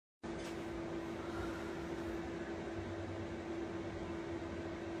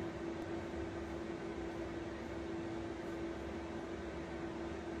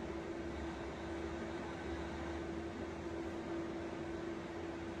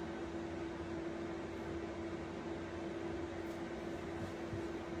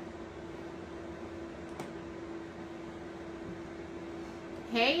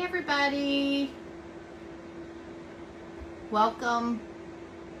Hey everybody, welcome.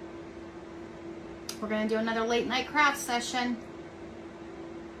 We're going to do another late night craft session.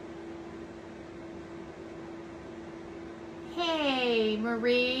 Hey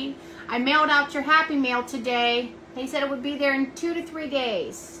Marie, I mailed out your Happy Mail today. They said it would be there in 2 to 3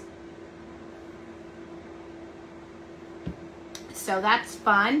 days. So that's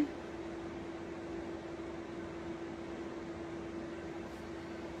fun.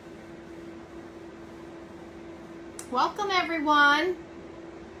 Welcome everyone.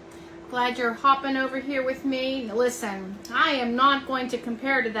 Glad you're hopping over here with me. Listen, I am not going to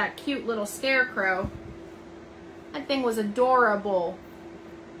compare to that cute little scarecrow. That thing was adorable.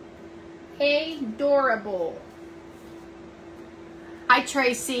 Adorable. Hi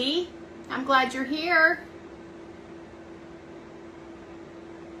Tracy. I'm glad you're here.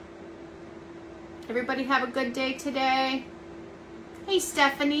 Everybody have a good day today. Hey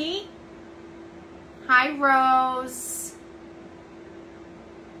Stephanie. Hi Rose.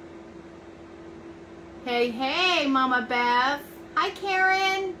 Hey Mama Bev. Hi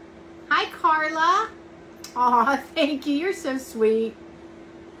Karen. Hi Carla. Aw, thank you. You're so sweet.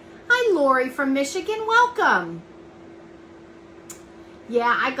 Hi Lori from Michigan. Welcome.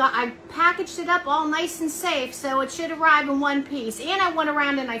 Yeah, I packaged it up all nice and safe, so it should arrive in one piece. And I went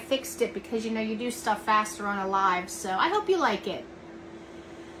around and I fixed it because, you know, you do stuff faster on a live. So I hope you like it.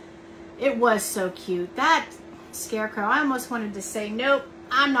 It was so cute. That scarecrow, I almost wanted to say, nope,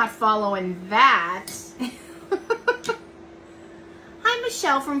 I'm not following that. Hi,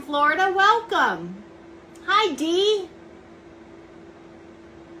 Michelle from Florida. Welcome. Hi, Dee.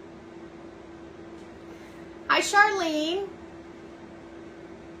 Hi, Charlene.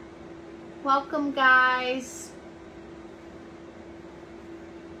 Welcome, guys.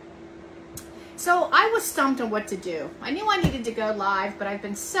 So I was stumped on what to do. I knew I needed to go live, but I've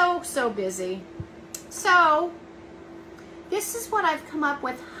been so busy. So this is what I've come up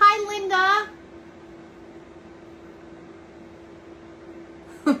with. Hi, Linda.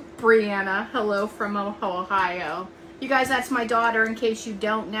 Brianna, hello from Ohio. You guys, that's my daughter in case you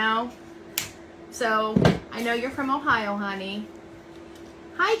don't know. So I know you're from Ohio, honey.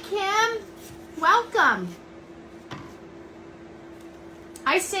 Hi, Kim. Welcome.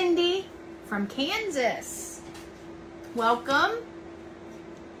 Hi, Cindy from Kansas. Welcome.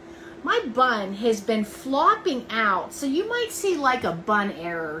 My bun has been flopping out, so you might see like a bun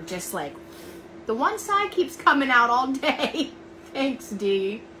error, just like the one side keeps coming out all day. Thanks,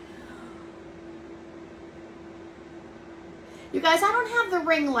 Dee. You guys, I don't have the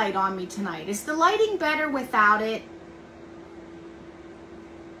ring light on me tonight. Is the lighting better without it?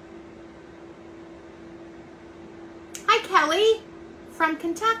 Hi, Kelly from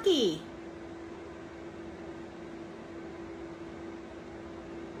Kentucky.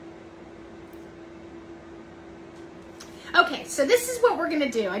 Okay, so this is what we're going to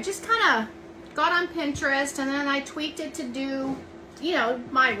do. I just kind of got on Pinterest and then I tweaked it to do, you know,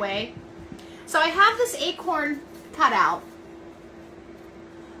 my way. So I have this acorn cut out.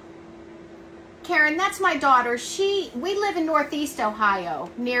 Karen, that's my daughter. We live in Northeast Ohio,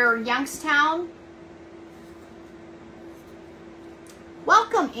 near Youngstown.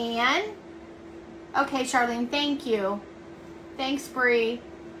 Welcome, Ann. Okay, Charlene, thank you. Thanks, Bree.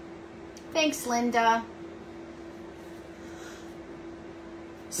 Thanks, Linda.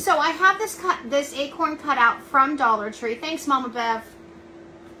 So I have this acorn cut out from Dollar Tree. Thanks, Mama Bev.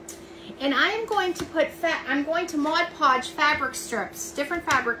 And I am going to I'm going to Mod Podge fabric strips, different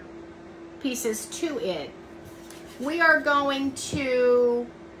fabric pieces to it. We are going to,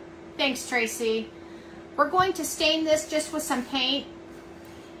 thanks Tracy, we're going to stain this just with some paint.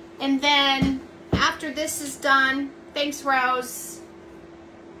 And then after this is done, thanks Rose,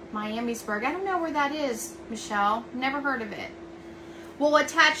 Miamisburg, I don't know where that is, Michelle, never heard of it. We'll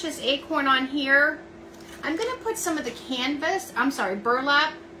attach this acorn on here. I'm gonna put some of the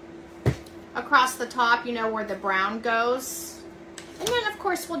burlap across the top, you know, where the brown goes. And then of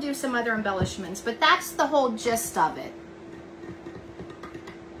course we'll do some other embellishments, but that's the whole gist of it.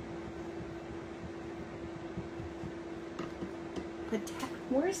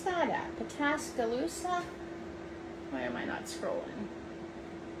 Where's that at? Pataskalosa? Why am I not scrolling?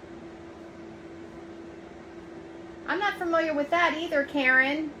 I'm not familiar with that either,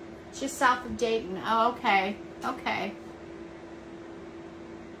 Karen. It's just south of Dayton. Oh, okay. Okay.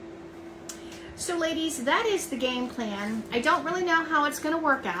 So ladies, that is the game plan. I don't really know how it's going to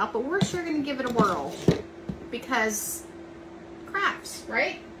work out, but we're sure going to give it a whirl. Because crafts,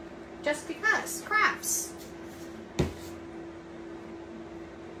 right? Just because. Crafts.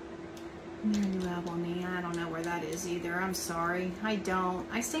 near New Albany. I don't know where that is either. I'm sorry. I don't.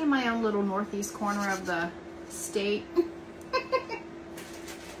 I stay in my own little northeast corner of the state.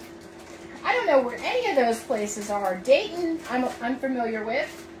 I don't know where any of those places are. Dayton, I'm familiar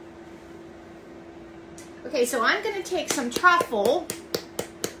with. Okay, so I'm going to take some truffle.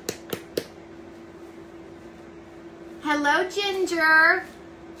 Hello, Ginger.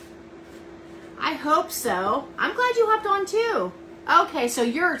 I hope so. I'm glad you hopped on too. Okay, so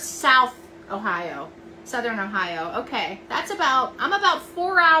you're South Ohio, Southern Ohio. Okay, I'm about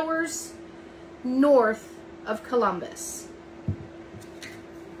 4 hours north of Columbus.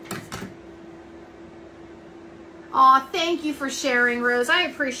 Aw, thank you for sharing, Rose. I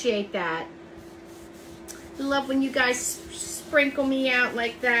appreciate that. I love when you guys sprinkle me out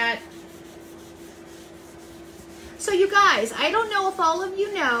like that. So you guys, I don't know if all of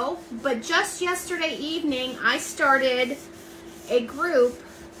you know, but just yesterday evening, I started a group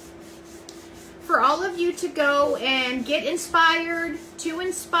for all of you to go and get inspired, to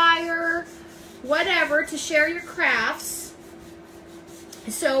inspire, whatever, to share your crafts.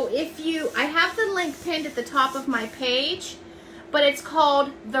 So I have the link pinned at the top of my page, but it's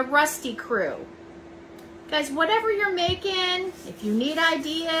called the Rusty Crew. Guys, whatever you're making, if you need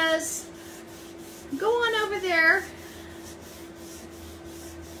ideas, go on over there,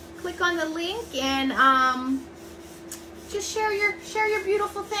 click on the link, and just share your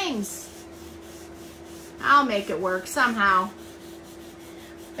beautiful things. I'll make it work somehow.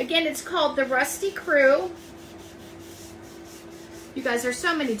 Again, it's called the Rusty Crew. You guys, there's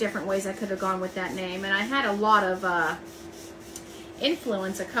so many different ways I could have gone with that name, and I had a lot of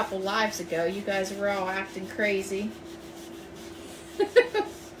influence a couple lives ago. You guys were all acting crazy.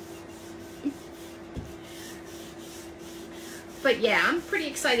 But yeah, I'm pretty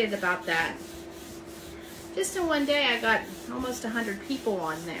excited about that. Just in one day, I got almost 100 people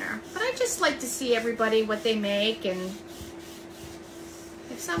on there. But I just like to see everybody, what they make, and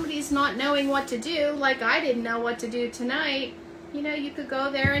if somebody's not knowing what to do, like I didn't know what to do tonight, you know, you could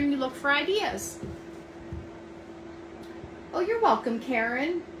go there and you look for ideas. Oh, you're welcome,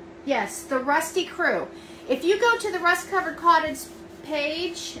 Karen. Yes, the Rusty Crew. If you go to the Rust Covered Cottage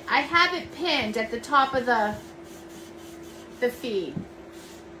page, I have it pinned at the top of the feed,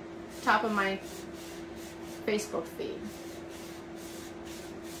 top of my Facebook feed.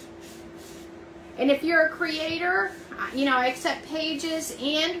 And if you're a creator, you know, I accept pages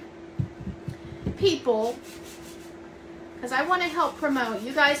and people because I want to help promote.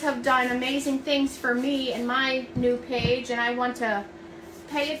 You guys have done amazing things for me and my new page, and I want to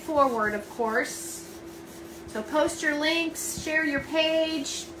pay it forward, of course. So post your links, share your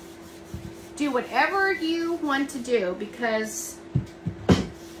page, do whatever you want to do, because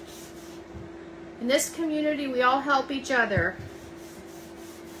in this community, we all help each other.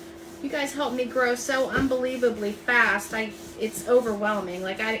 You guys helped me grow so unbelievably fast. It's overwhelming.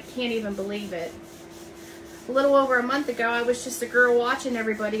 Like, I can't even believe it. A little over a month ago, I was just a girl watching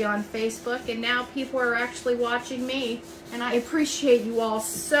everybody on Facebook, and now people are actually watching me, and I appreciate you all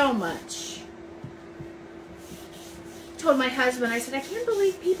so much. I told my husband, I said, I can't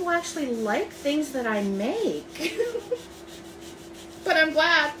believe people actually like things that I make. But I'm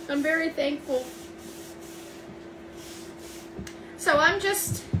glad. I'm very thankful. So I'm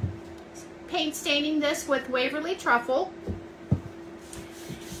just paint staining this with Waverly Truffle.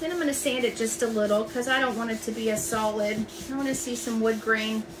 Then I'm going to sand it just a little because I don't want it to be a solid. I want to see some wood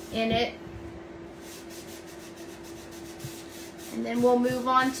grain in it. And then we'll move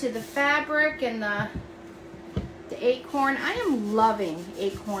on to the fabric and the acorn. I am loving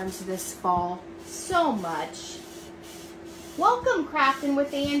acorns this fall so much. Welcome, Crafting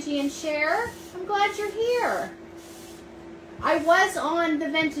with Angie and Cher. I'm glad you're here. I was on the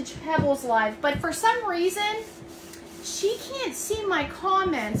Vintage Pebbles Live, but for some reason, she can't see my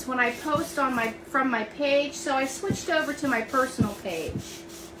comments when I post on from my page, so I switched over to my personal page.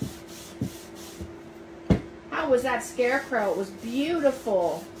 How was that scarecrow? It was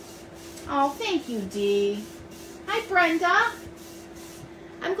beautiful. Oh, thank you, Dee. Hi, Brenda.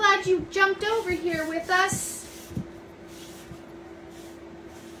 I'm glad you jumped over here with us.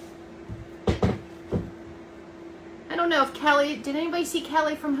 I don't know if Kelly, did anybody see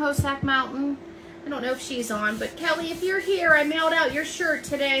Kelly from Hosack Mountain? I don't know if she's on, but Kelly, if you're here, I mailed out your shirt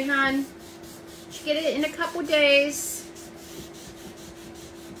today, hon. You should get it in a couple days.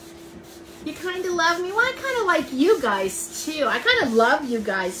 You kind of love me? Well, I kind of like you guys, too. I kind of love you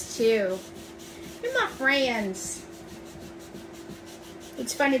guys, too. You're my friends.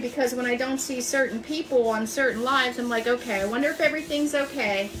 It's funny because when I don't see certain people on certain lives, I'm like, okay, I wonder if everything's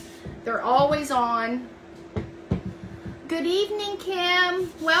okay. They're always on. Good evening,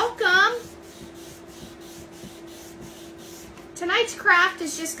 Kim. Welcome. tonight's craft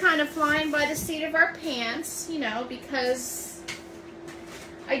is just kind of flying by the seat of our pants, you know, because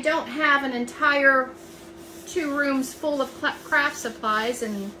I don't have an entire 2 rooms full of craft supplies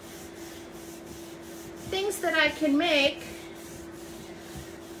and things that I can make.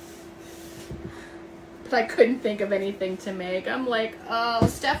 But I couldn't think of anything to make. I'm like, oh,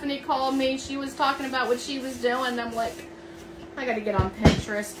 Stephanie called me. She was talking about what she was doing. And I'm like, I gotta get on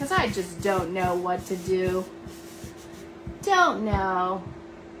Pinterest because I just don't know what to do. Don't know.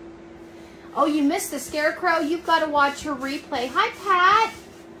 Oh, you missed the scarecrow? You've got to watch her replay. Hi,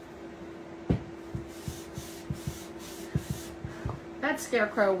 Pat. That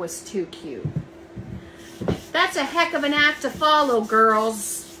scarecrow was too cute. That's a heck of an act to follow,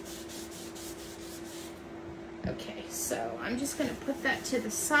 girls. Okay, so I'm just going to put that to the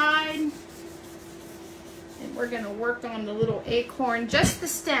side. And we're going to work on the little acorn, just the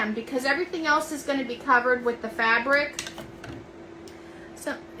stem, because everything else is going to be covered with the fabric.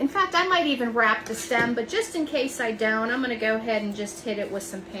 So, in fact, I might even wrap the stem, but just in case I don't, I'm going to go ahead and just hit it with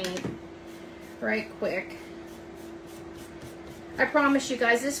some paint right quick. I promise you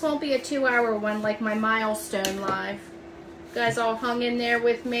guys, this won't be a 2-hour one like my milestone live. You guys all hung in there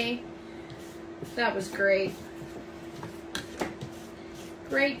with me. That was great.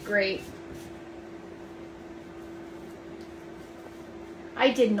 Great, great.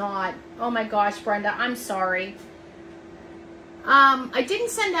 I did not. Oh my gosh, Brenda, I'm sorry. I didn't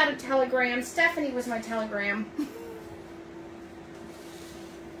send out a telegram. Stephanie was my telegram.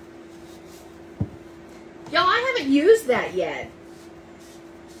 Y'all, I haven't used that yet.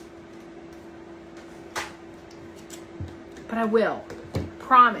 But I will.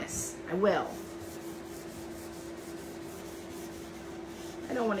 Promise, I will.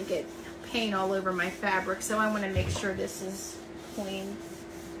 I don't want to get paint all over my fabric, so I want to make sure this is clean.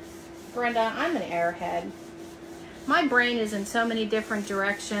 Brenda, I'm an airhead. My brain is in so many different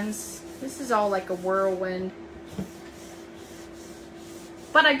directions. This is all like a whirlwind.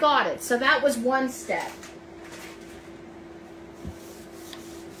 But I got it, so that was one step.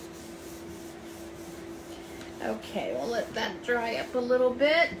 Okay, we'll let that dry up a little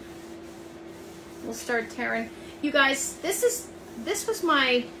bit. We'll start tearing. You guys, this was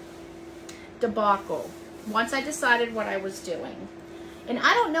my debacle once I decided what I was doing. And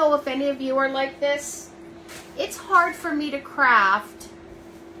I don't know if any of you are like this. It's hard for me to craft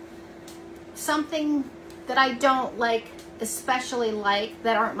something that I don't like, especially like,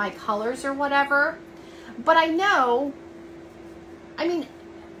 that aren't my colors or whatever. But I know, I mean,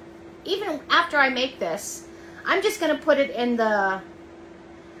 even after I make this, I'm just going to put it in the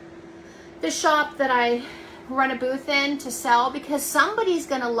shop that I run a booth in to sell, because somebody's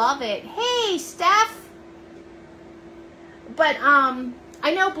going to love it. Hey, Steph. But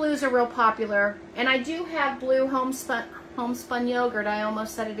I know blues are real popular, and I do have blue homespun yogurt. I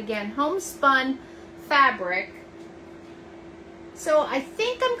almost said it again. Homespun fabric. So I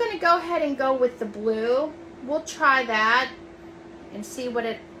think I'm going to go ahead and go with the blue. We'll try that and see what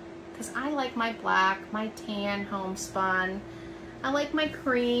it, because I like my black, my tan homespun. I like my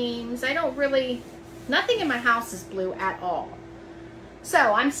creams. I don't really, nothing in my house is blue at all.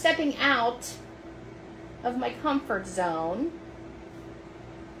 So I'm stepping out of my comfort zone,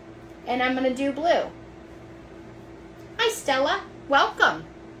 and I'm going to do blue. Hi, Stella. Welcome.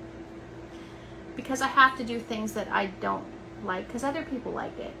 Because I have to do things that I don't like because other people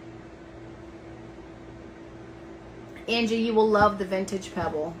like it. Angie, you will love the vintage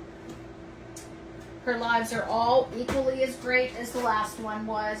pebble. Her lives are all equally as great as the last one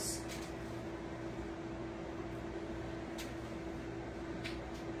was.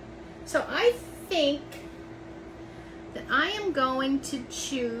 So I think that I am going to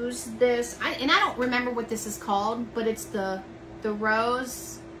choose this, and I don't remember what this is called, but it's the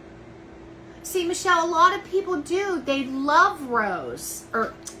rose. See, Michelle, a lot of people do. They love rose,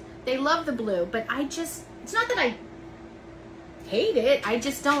 or they love the blue, but I just, it's not that I hate it, I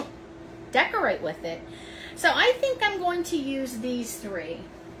just don't decorate with it. So I think I'm going to use these three.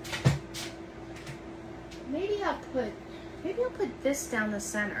 Maybe I'll put this down the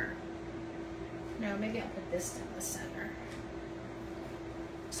center. No, maybe I'll put this down the center.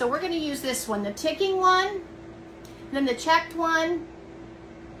 So we're going to use this one, the ticking one, then the checked one,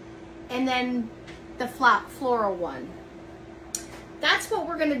 and then the flat floral one. That's what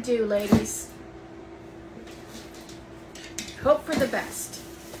we're going to do, ladies. Hope for the best.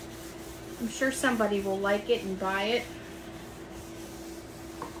 I'm sure somebody will like it and buy it.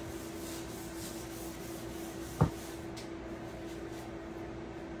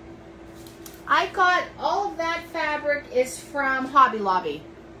 I got all of that fabric is from Hobby Lobby,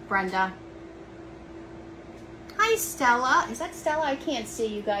 Brenda. Hi, Hi, Stella. Is that Stella? I can't see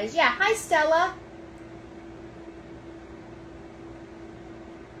you guys. Yeah, hi, Stella.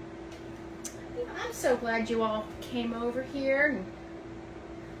 I'm so glad you all came over here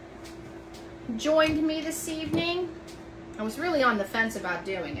and joined me this evening. I was really on the fence about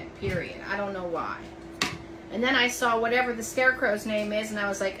doing it, period. I don't know why. And then I saw whatever the scarecrow's name is, and I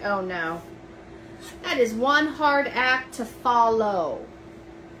was like, oh no. That is one hard act to follow.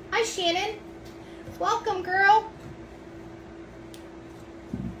 Hi, Shannon. Welcome, girl.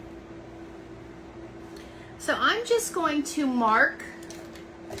 So I'm just going to mark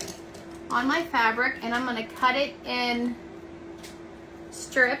on my fabric, and I'm going to cut it in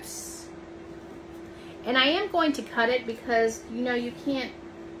strips. And I am going to cut it because, you know, you can't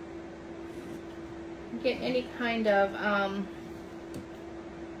get any kind of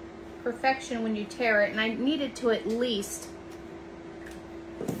perfection when you tear it, and I needed to at least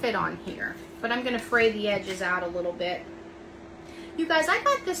fit on here, but I'm going to fray the edges out a little bit. You guys, I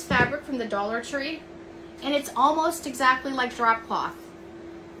got this fabric from the Dollar Tree, and it's almost exactly like drop cloth.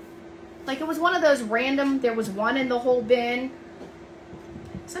 Like, it was one of those random, there was one in the whole bin.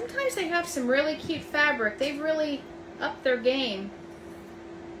 Sometimes they have some really cute fabric. They've really upped their game.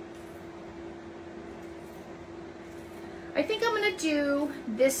 I think I'm going to do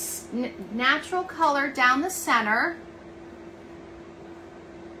this natural color down the center.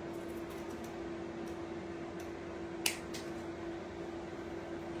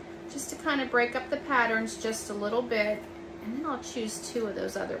 Just to kind of break up the patterns just a little bit. And then I'll choose two of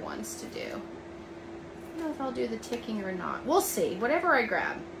those other ones to do. I don't know if I'll do the ticking or not. We'll see, whatever I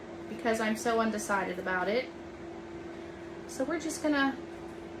grab, because I'm so undecided about it. So we're just going to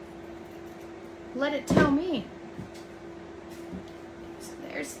let it tell me.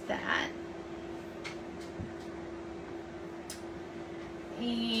 There's that.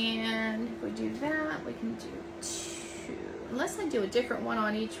 And if we do that, we can do two. Unless I do a different one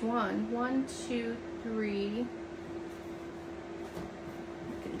on each one. 1, 2, 3. We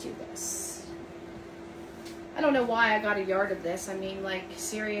can do this. I don't know why I got a yard of this. I mean, like,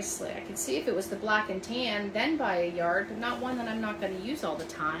 seriously. I could see if it was the black and tan, then buy a yard, but not one that I'm not going to use all the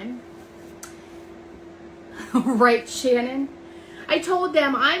time. Right, Shannon? I told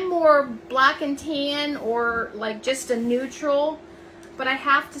them I'm more black and tan or like just a neutral, but I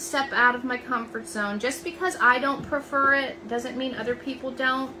have to step out of my comfort zone. Just because I don't prefer it doesn't mean other people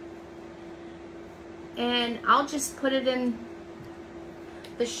don't. And I'll just put it in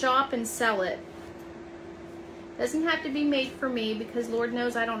the shop and sell it. Doesn't have to be made for me, because Lord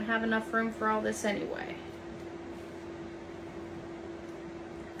knows I don't have enough room for all this anyway.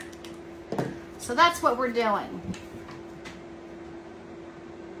 So that's what we're doing.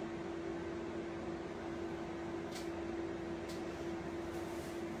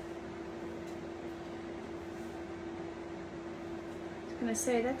 I was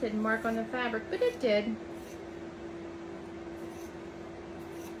gonna say that didn't mark on the fabric, but it did.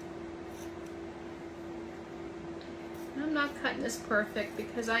 I'm not cutting this perfect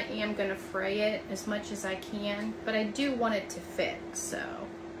because I am gonna fray it as much as I can, but I do want it to fit, so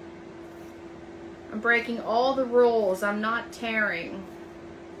I'm breaking all the rules. I'm not tearing.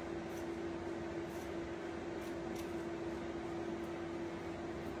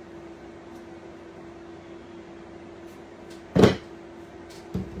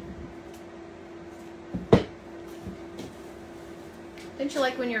 Don't you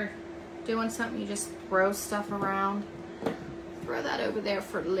like when you're doing something, you just throw stuff around? Throw that over there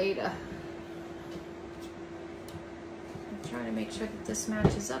for later. I'm trying to make sure that this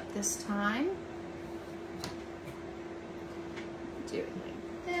matches up this time. Do it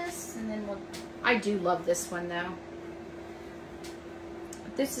like this, and then we'll... I do love this one though.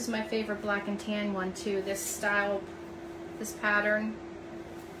 This is my favorite black and tan one too. This style, this pattern.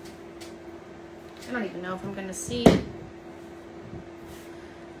 I don't even know if I'm gonna see.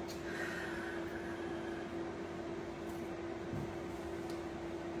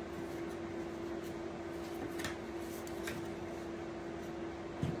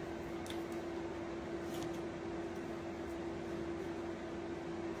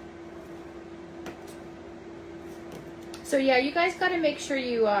 So yeah, you guys got to make sure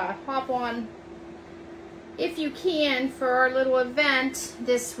you hop on, if you can, for our little event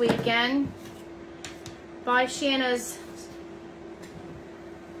this weekend. By Shanna's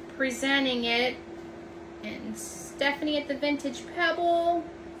presenting it, and Stephanie at the Vintage Pebble,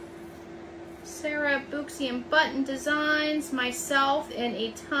 Sarah at Booksy and Button Designs, myself, and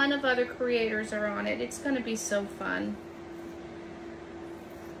a ton of other creators are on it. It's going to be so fun.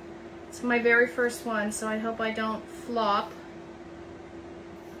 It's my very first one, so I hope I don't flop.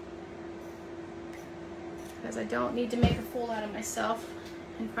 because I don't need to make a fool out of myself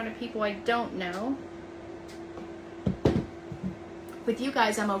in front of people I don't know. With you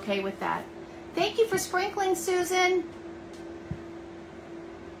guys, I'm okay with that. Thank you for sprinkling, Susan.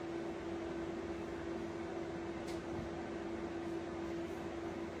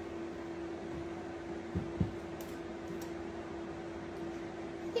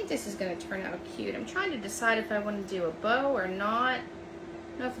 I think this is going to turn out cute. I'm trying to decide if I want to do a bow or not. I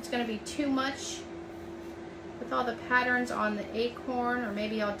don't know if it's going to be too much with all the patterns on the acorn, or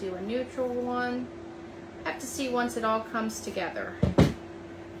maybe I'll do a neutral one. I have to see once it all comes together.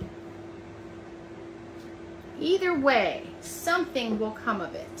 Either way, something will come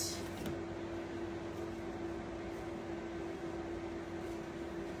of it.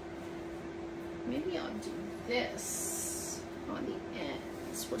 Maybe I'll do this on the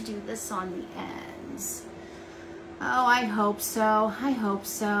ends. We'll do this on the ends. Oh, I hope so. I hope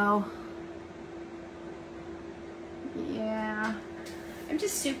so. Yeah. I'm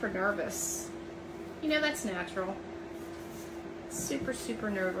just super nervous. You know, that's natural. Super, super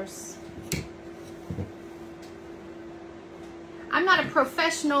nervous. I'm not a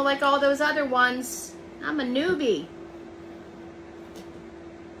professional like all those other ones. I'm a newbie.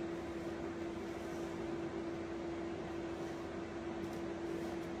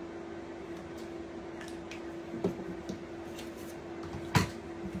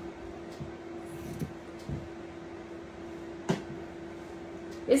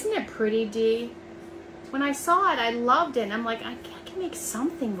 Isn't it pretty, Dee? When I saw it, I loved it. And I'm like, I can make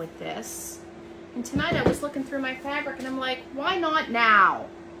something with this. And tonight I was looking through my fabric and I'm like, why not now?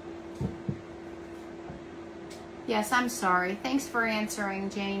 Yes, I'm sorry. Thanks for answering,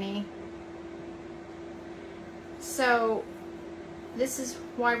 Janie. So this is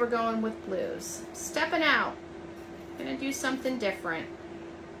why we're going with blues. Stepping out. Gonna do something different.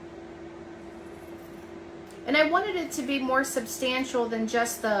 And I wanted it to be more substantial than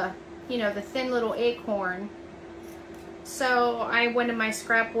just the, you know, the thin little acorn. So I went in my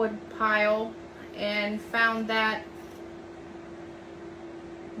scrap wood pile and found that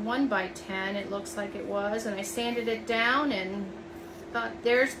 1x10, it looks like it was, and I sanded it down and thought,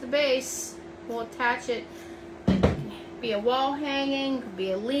 there's the base. We'll attach it. It could be a wall hanging, could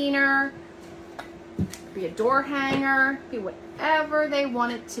be a leaner, could be a door hanger, be whatever they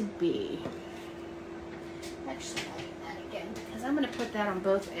want it to be. Actually, I'll do that again because I'm going to put that on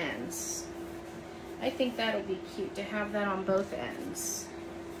both ends. I think that'll be cute to have that on both ends.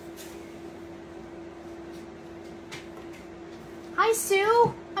 Hi,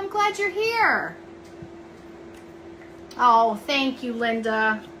 Sue. I'm glad you're here. Oh, thank you,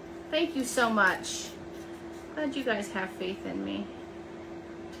 Linda. Thank you so much. Glad you guys have faith in me.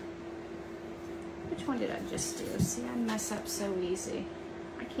 Which one did I just do? See, I mess up so easy.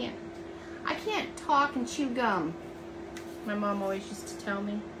 I can't talk and chew gum. My mom always used to tell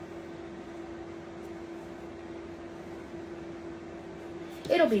me.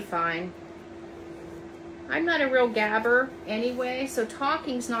 It'll be fine. I'm not a real gabber anyway, so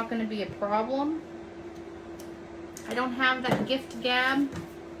talking's not going to be a problem. I don't have that gift to gab.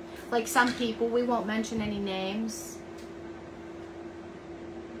 Like some people, we won't mention any names.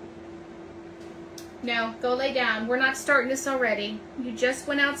 No, go lay down. We're not starting this already. You just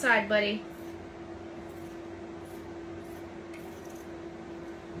went outside, buddy.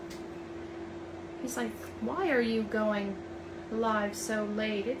 He's like, why are you going live so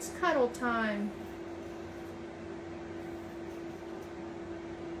late? It's cuddle time.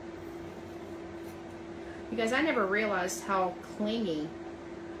 You guys, I never realized how clingy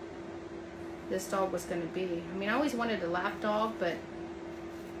this dog was going to be. I mean, I always wanted a lap dog, but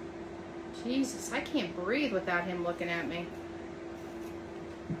Jesus, I can't breathe without him looking at me.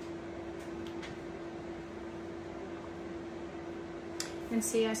 And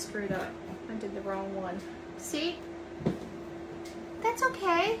see, I screwed up. I did the wrong one. See? That's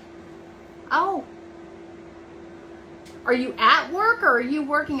okay. Oh. Are you at work or are you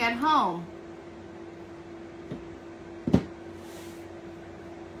working at home?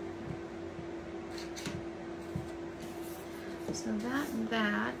 So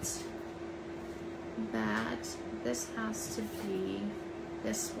this has to be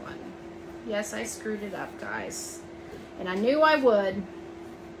this one. Yes, I screwed it up, guys. And I knew I would.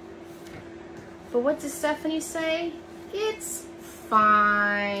 But what does Stephanie say? It's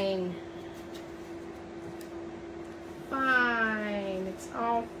fine. Fine. It's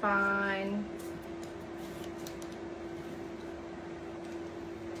all fine.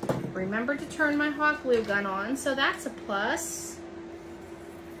 Remember to turn my hot glue gun on, so that's a plus.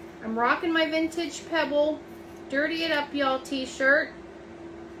 I'm rocking my vintage Pebble Dirty It Up Y'all t-shirt.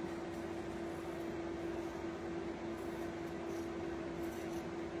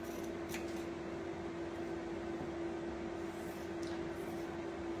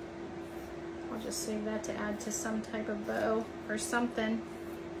 just save that to add to some type of bow or something.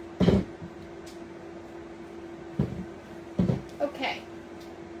 Okay.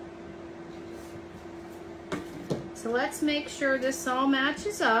 So let's make sure this all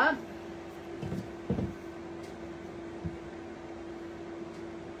matches up.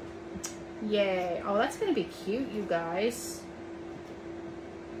 Yay. Oh, that's going to be cute, you guys.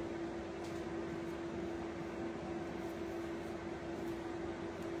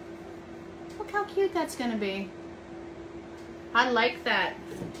 Look how cute that's going to be. I like that.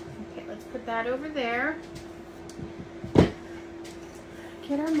 Okay, let's put that over there.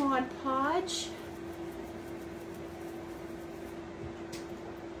 Get our Mod Podge.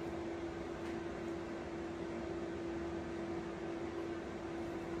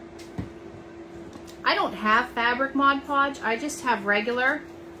 I don't have fabric Mod Podge, I just have regular,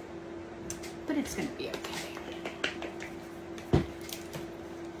 but it's going to be okay.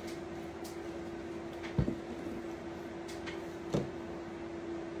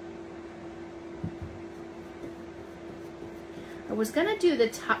 I was going to do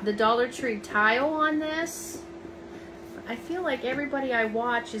the Dollar Tree tile on this, but I feel like everybody I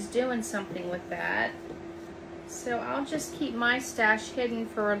watch is doing something with that. So I'll just keep my stash hidden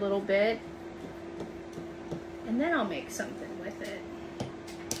for a little bit. And then I'll make something with it.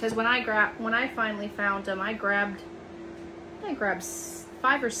 Because when I finally found them, I grabbed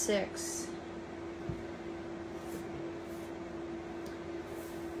 5 or 6.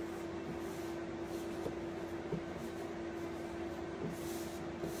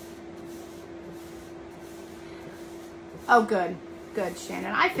 Oh, good. Good,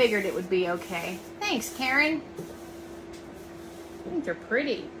 Shannon. I figured it would be okay. Thanks, Karen. I think they're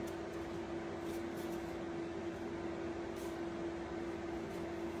pretty.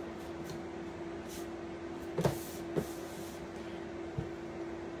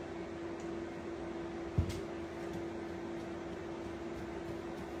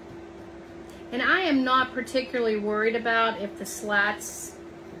 And I am not particularly worried about if the slats,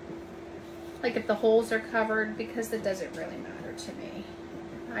 like if the holes are covered, because that doesn't really matter to me.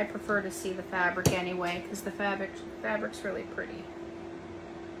 I prefer to see the fabric anyway, because the fabric's really pretty.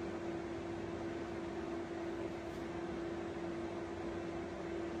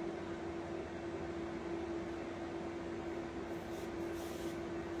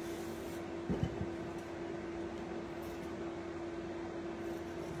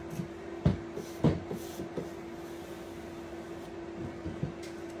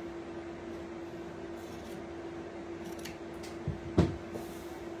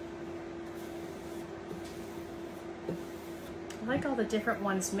 I like all the different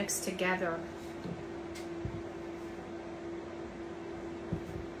ones mixed together.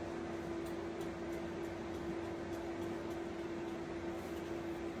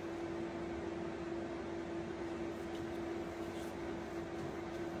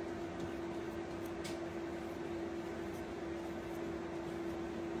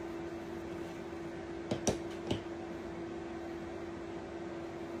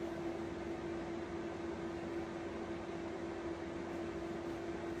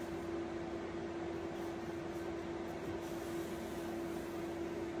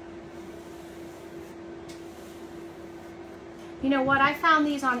 You know what? I found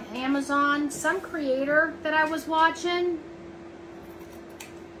these on Amazon. Some creator that I was watching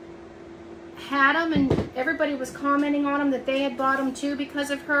had them, and everybody was commenting on them that they had bought them too because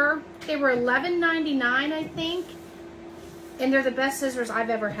of her. They were $11.99, I think, and they're the best scissors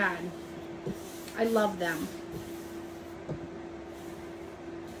I've ever had. I love them.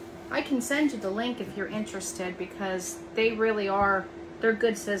 I can send you the link if you're interested, because they really are, they're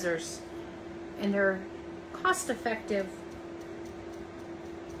good scissors, and they're cost-effective.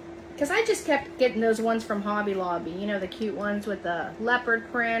 Because I just kept getting those ones from Hobby Lobby, you know, the cute ones with the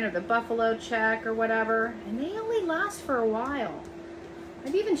leopard print or the buffalo check or whatever, and they only last for a while.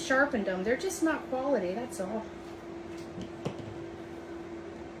 I've even sharpened them. They're just not quality, that's all.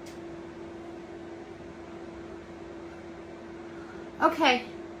 Okay,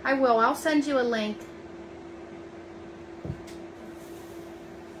 I will. I'll send you a link.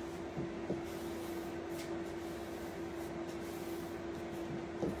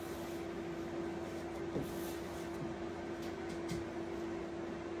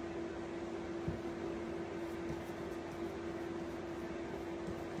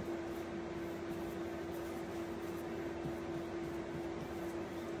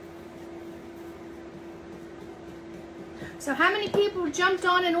 So how many people jumped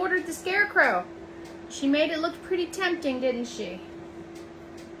on and ordered the Scarecrow? She made it look pretty tempting, didn't she?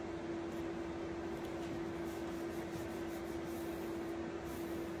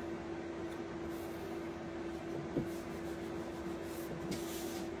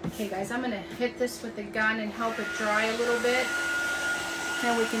 Okay guys, I'm gonna hit this with the gun and help it dry a little bit.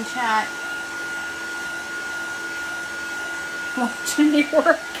 Then we can chat. Watching me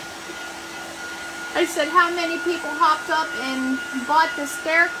work. I said, how many people hopped up and bought the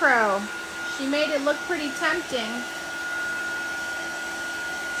scarecrow? She made it look pretty tempting.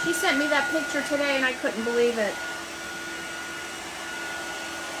 She sent me that picture today and I couldn't believe it.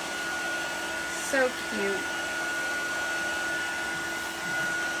 So cute.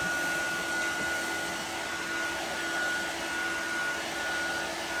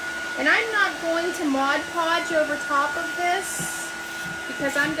 And I'm not going to Mod Podge over top of this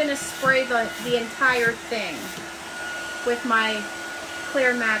because I'm going to spray the entire thing with my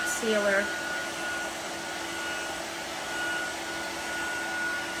clear matte sealer.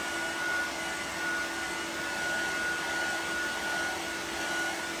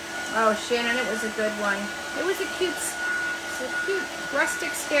 Oh, Shannon, it was a good one. It was a cute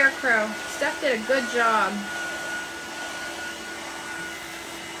rustic scarecrow. Steph did a good job.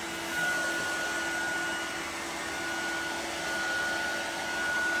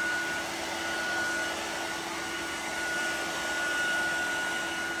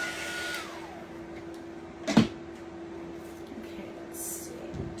 Okay, let's see.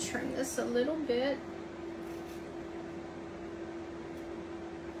 Trim this a little bit.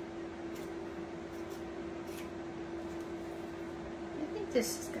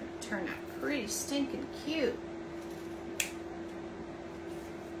 This is going to turn out pretty stinking cute.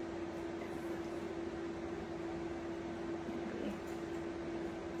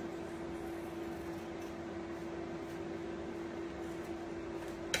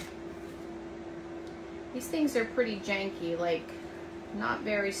 These things are pretty janky, like not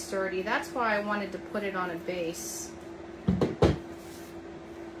very sturdy. That's why I wanted to put it on a base.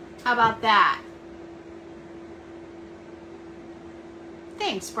 How about that?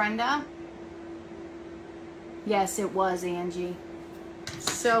 Thanks, Brenda. Yes, it was, Angie.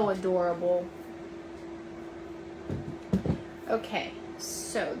 So adorable. Okay,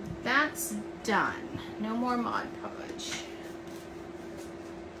 so that's done. No more Mod Podge.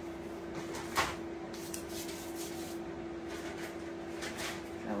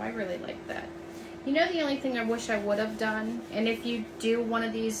 Oh, I really like that. You know the only thing I wish I would have done, and if you do one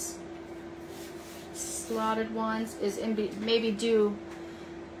of these slotted ones, is maybe do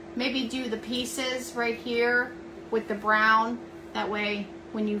the pieces right here with the brown. That way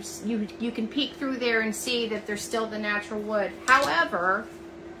when you can peek through there and see that there's still the natural wood. However,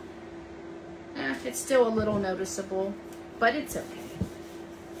 it's still a little noticeable, but it's okay.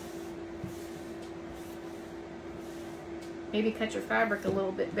 Maybe cut your fabric a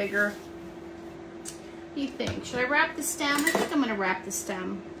little bit bigger. What do you think? Should I wrap the stem? I think I'm going to wrap the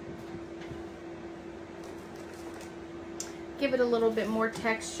stem. Give it a little bit more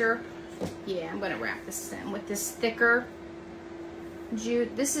texture. Yeah, I'm going to wrap the stem with this thicker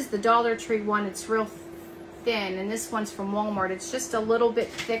jute. This is the Dollar Tree one. It's real thin, and this one's from Walmart. It's just a little bit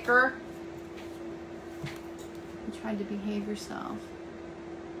thicker. I'm trying to behave yourself.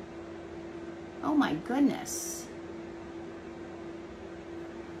 Oh my goodness.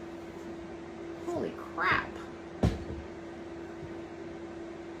 Holy crap. I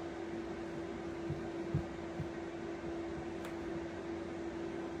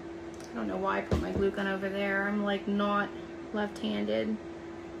don't know why I put my glue gun over there. I'm like not left-handed.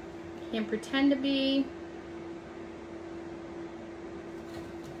 Can't pretend to be.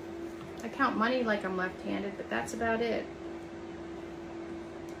 I count money like I'm left-handed, but that's about it.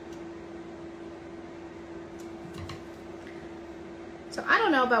 So I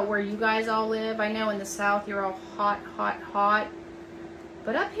don't know about where you guys all live. I know in the South you're all hot, hot, hot.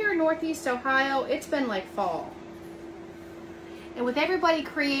 But up here in Northeast Ohio, it's been like fall. And with everybody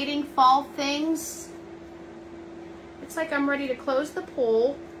creating fall things, it's like I'm ready to close the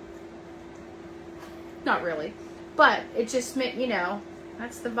pool. Not really, but it just meant, you know,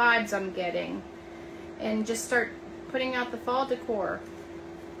 that's the vibes I'm getting. And just start putting out the fall decor.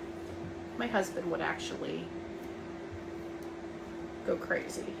 My husband would actually go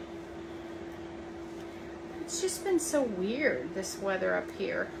crazy. It's just been so weird, this weather up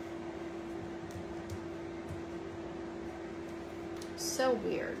here. So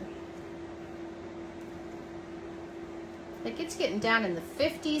weird. Like it's getting down in the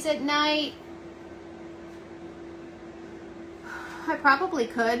 50s at night. I probably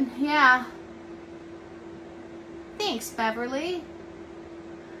could, yeah. Thanks, Beverly.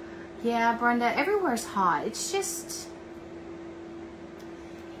 Yeah, Brenda, everywhere's hot. It's just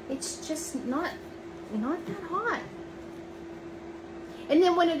not that hot. And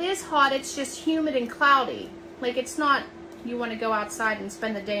then when it is hot, it's just humid and cloudy. Like it's not you want to go outside and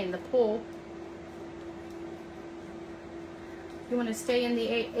spend the day in the pool. You want to stay in the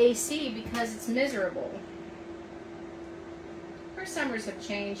AC because it's miserable. Our summers have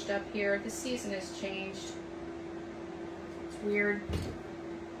changed up here. The season has changed. It's weird.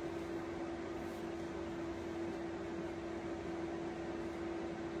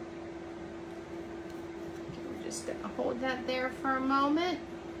 We're just going to hold that there for a moment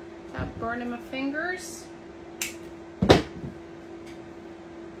without burning my fingers.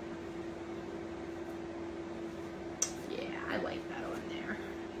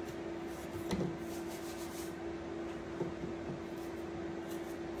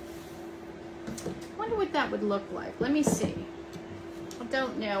 What that would look like. Let me see. I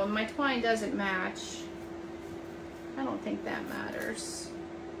don't know. My twine doesn't match. I don't think that matters.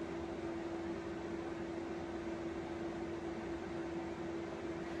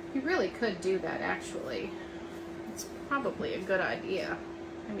 You really could do that, actually. It's probably a good idea.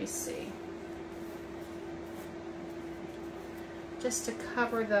 Let me see. Just to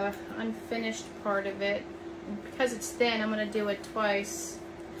cover the unfinished part of it. And because it's thin, I'm going to do it twice.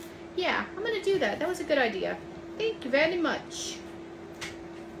 Yeah, I'm going to do that. That was a good idea. Thank you very much.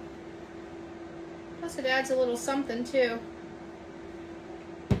 Plus it adds a little something too.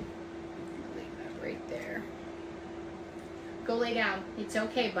 Leave that right there. Go lay down. It's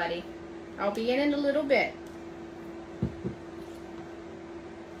okay, buddy. I'll be in a little bit.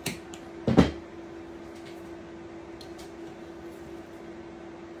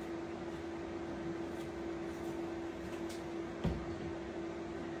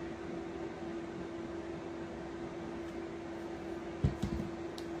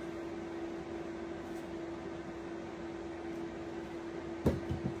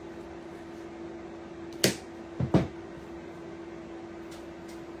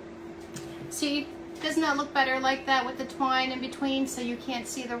 See, doesn't that look better like that with the twine in between so you can't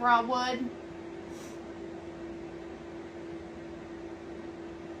see the raw wood?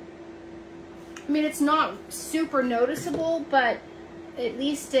 I mean, it's not super noticeable, but at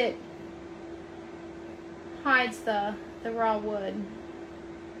least it hides the raw wood.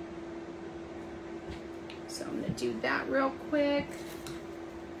 So I'm going to do that real quick.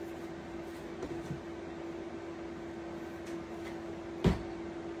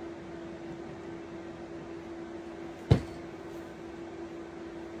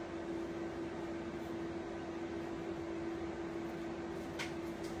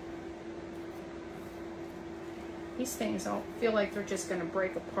 These things don't feel like they're just going to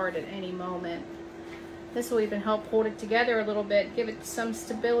break apart at any moment. This will even help hold it together a little bit, give it some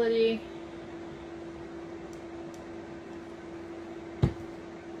stability.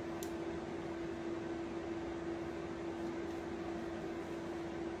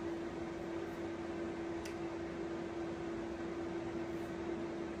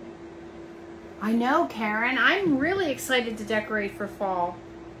 I know, Karen. I'm really excited to decorate for fall.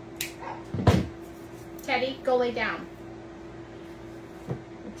 Teddy, go lay down.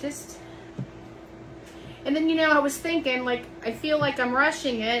 And then, you know, I was thinking, like, I feel like I'm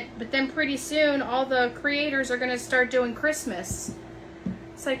rushing it, but then pretty soon all the creators are going to start doing Christmas.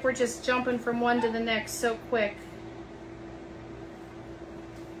 It's like we're just jumping from one to the next so quick.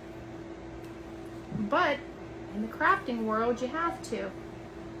 But in the crafting world, you have to.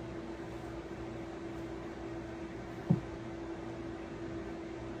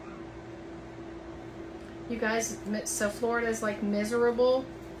 You guys, so Florida's like miserable.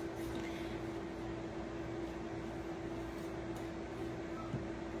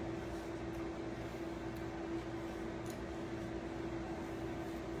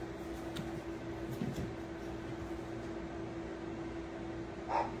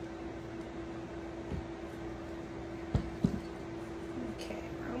 Okay,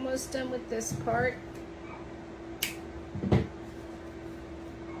 we're almost done with this part.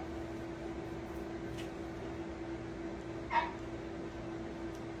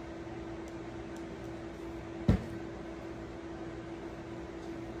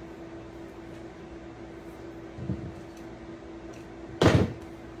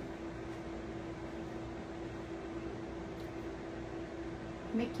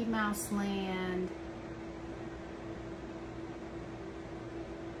 Mickey Mouse Land.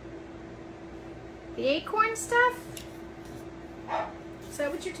 The Acorn stuff? Is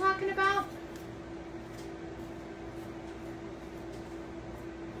that what you're talking about?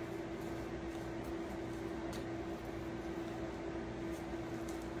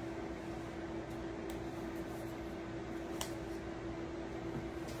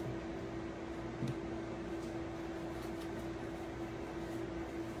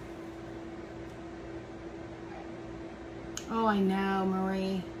 Oh, I know,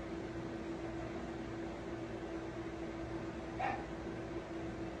 Marie.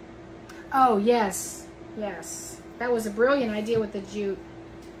 Oh, yes. Yes. That was a brilliant idea with the jute.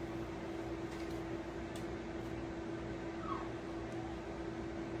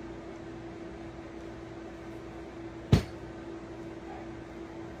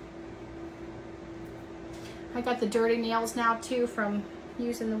 I got the dirty nails now too from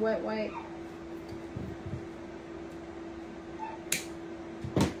using the wet wipe.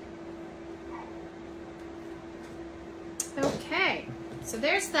 Okay, so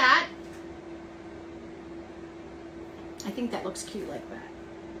there's that. I think that looks cute like that.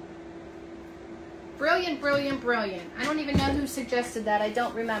 Brilliant, brilliant, brilliant. I don't even know who suggested that. I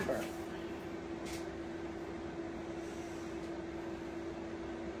don't remember.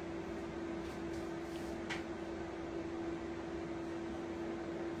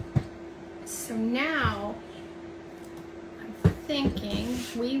 So now I'm thinking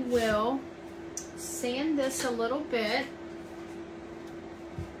we will sand this a little bit.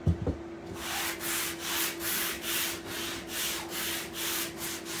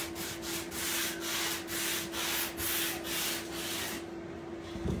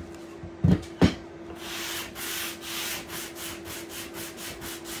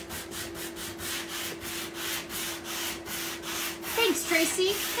 Thanks,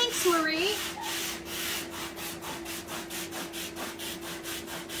 Tracy. Thanks, Marie.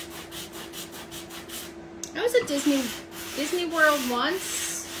 I was at Disney World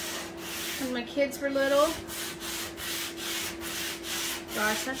once when my kids were little.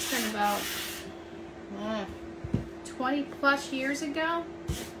 Gosh, that's been about 20 plus years ago.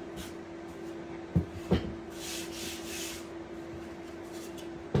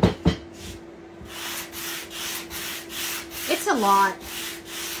 It's a lot.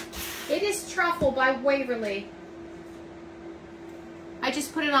 It is Truffle by Waverly. I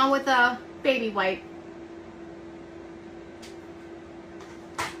just put it on with a baby wipe.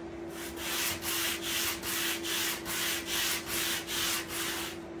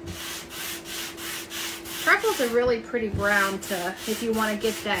 Truffle's a really pretty brown if you want to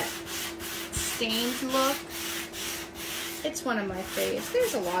get that stained look. It's one of my faves.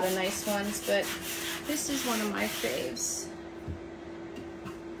 There's a lot of nice ones, but this is one of my faves.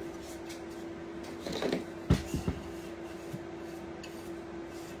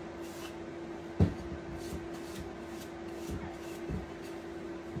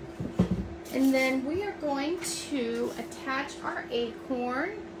 And then we are going to attach our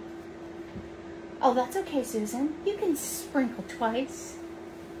acorn. Oh, that's okay, Susan. You can sprinkle twice.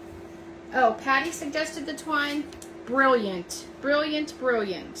 Oh, Patty suggested the twine. Brilliant, brilliant,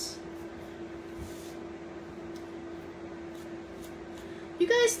 brilliant. You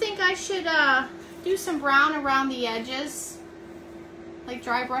guys think I should do some brown around the edges? Like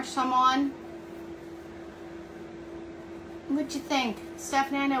dry brush some on? What'd you think?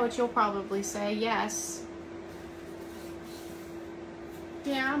 Stephanie, I know what you'll probably say. Yes.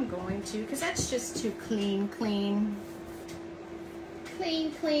 Yeah, I'm going to, because that's just too clean, clean.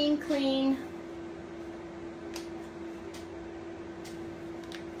 Clean, clean, clean.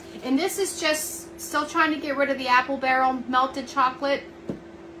 And this is just still trying to get rid of the apple barrel melted chocolate.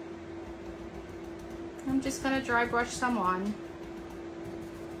 I'm just going to dry brush some on.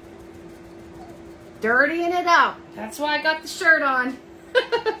 Dirtying it up. That's why I got the shirt on.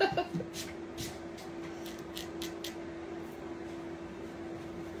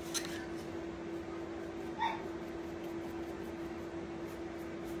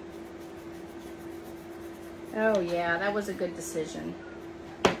 Oh yeah, that was a good decision.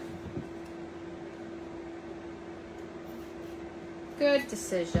 Good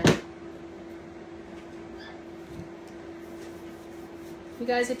decision. You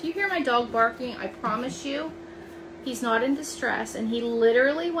guys, if you hear my dog barking, I promise you, he's not in distress, and he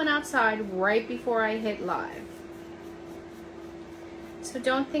literally went outside right before I hit live. So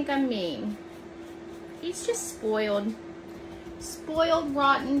don't think I'm mean. He's just spoiled. Spoiled,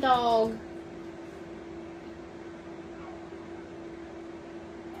 rotten dog.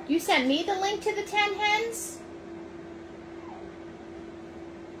 You sent me the link to the 10 hens?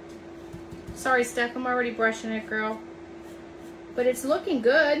 Sorry, Steph, I'm already brushing it, girl. But it's looking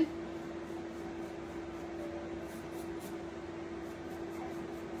good.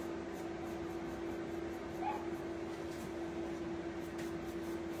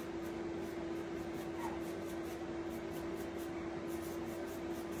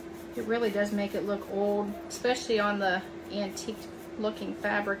 It really does make it look old, especially on the antique looking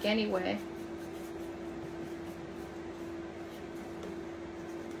fabric anyway.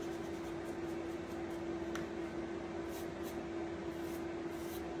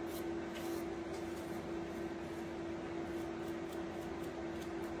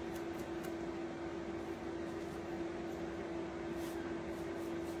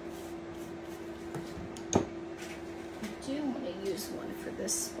 use one for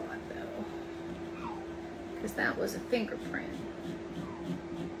this spot though, because that was a fingerprint.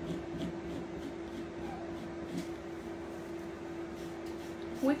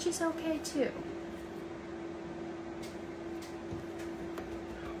 Which is okay too.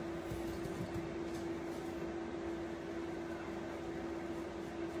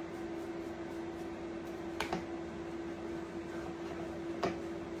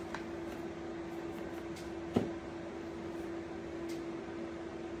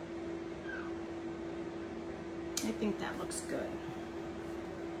 I think that looks good.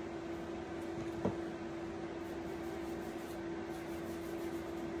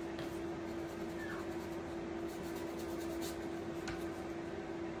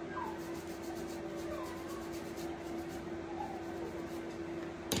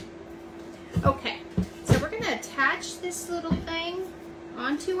 Okay, so we're going to attach this little thing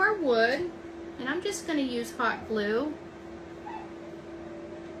onto our wood, and I'm just going to use hot glue.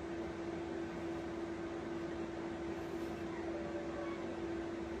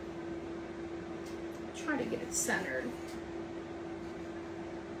 Try to get it centered.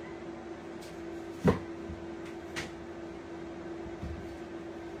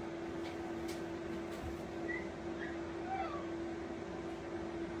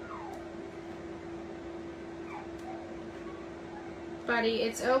 Buddy,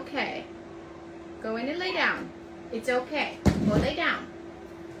 it's okay. Go in and lay down. It's okay. Go lay down.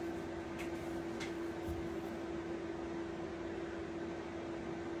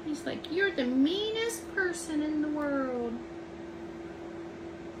 He's like, you're the meanest person in the world.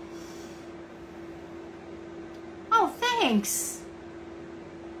 Oh, thanks.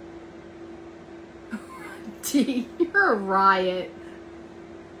 Dee, you're a riot.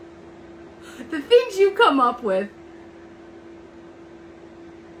 The things you come up with.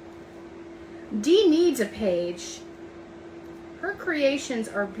 Dee needs a page. Her creations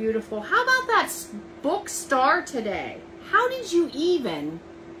are beautiful. How about that book star today? How did you even?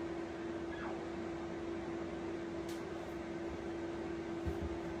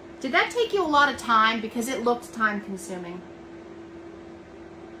 Did that take you a lot of time? Because it looked time consuming.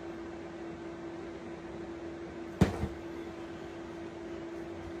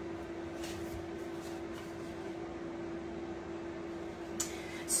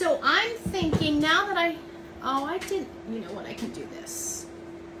 So I'm thinking now that I didn't, you know what, I can do this.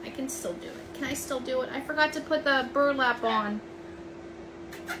 I can still do it. Can I still do it? I forgot to put the burlap on.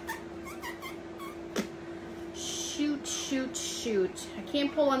 Shoot, shoot, shoot. I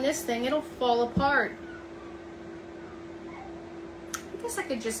can't pull on this thing. It'll fall apart. I guess I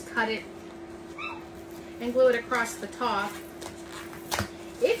could just cut it and glue it across the top.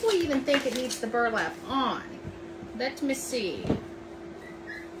 If we even think it needs the burlap on. Let me see.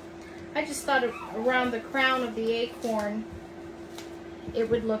 I just thought around the crown of the acorn it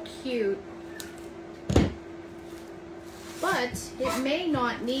would look cute. But it may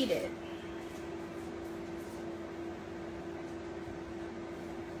not need it.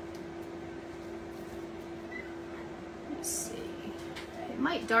 Let's see. It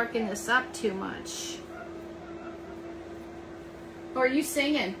might darken this up too much. Or are you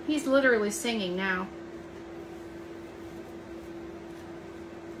singing? He's literally singing now.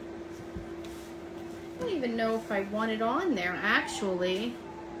 I don't even know if I want it on there, actually.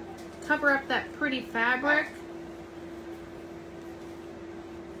 Cover up that pretty fabric.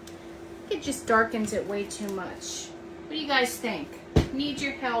 It just darkens it way too much. What do you guys think? Need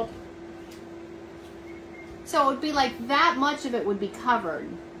your help. So it would be like that much of it would be covered.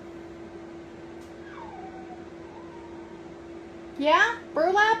 Yeah?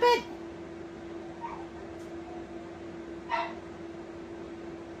 Burlap it?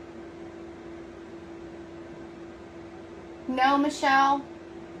 No, Michelle?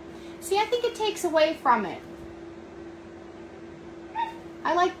 See, I think it takes away from it.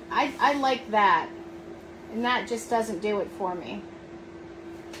 I like that. And that just doesn't do it for me.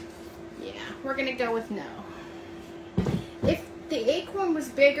 Yeah, we're gonna go with no. If the acorn was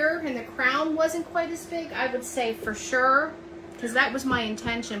bigger and the crown wasn't quite as big, I would say for sure, because that was my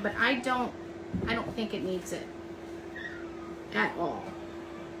intention, but I don't think it needs it at all.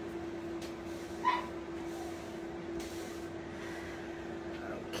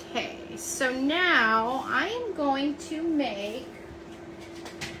 Okay, so now I am going to make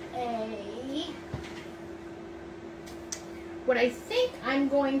what I think I'm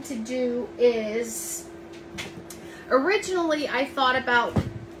going to do is, originally I thought about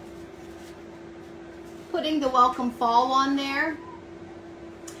putting the Welcome Fall on there,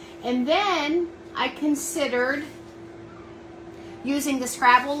 and then I considered using the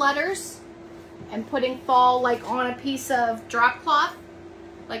Scrabble letters and putting fall like on a piece of drop cloth,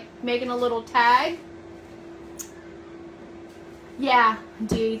 like making a little tag. Yeah,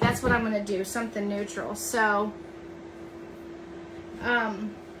 Dee, that's what I'm gonna do, something neutral. So,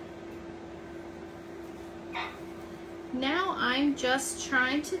 now I'm just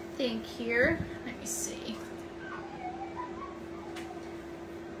trying to think here. Let me see.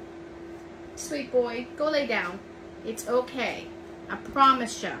 Sweet boy, go lay down. It's okay. I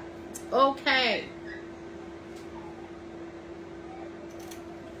promise you. It's okay.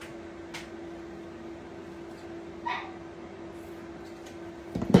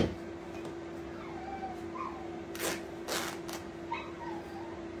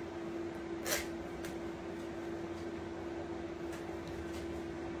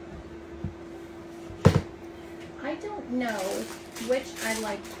 I don't know which I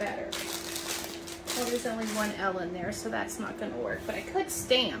like better. Well, there's only one L in there, so that's not going to work. But I could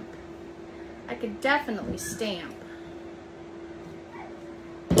stamp. I could definitely stamp.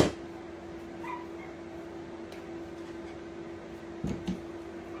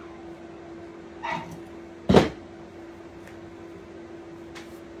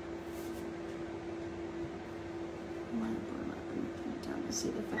 See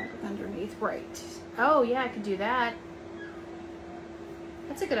the fabric underneath, right? Oh yeah, I could do that.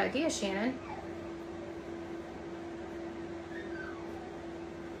 That's a good idea, Shannon.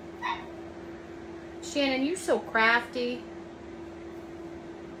 Shannon, you're so crafty.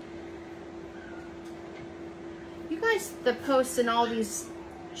 You guys that post in all these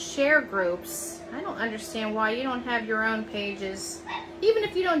share groups, I don't understand why you don't have your own pages. Even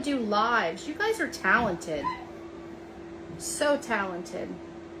if you don't do lives, you guys are talented. So talented.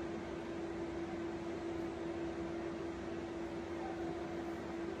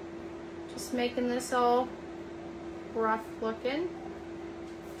 Just making this all rough looking.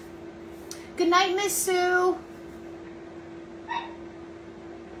 Good night, Miss Sue.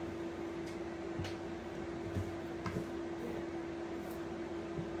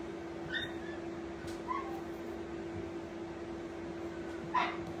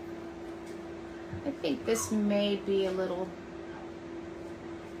 I think this may be a little...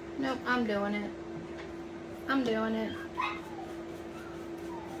 Nope, I'm doing it. I'm doing it.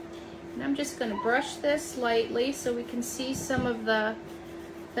 And I'm just going to brush this lightly so we can see some of the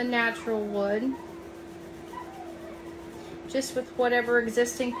natural wood. Just with whatever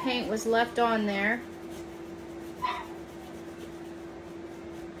existing paint was left on there.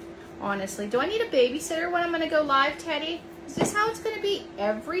 Honestly, do I need a babysitter when I'm going to go live, Teddy? Is this how it's going to be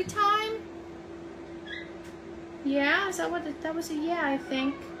every time? Yeah, is that what that was? A yeah, I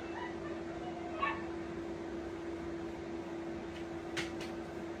think.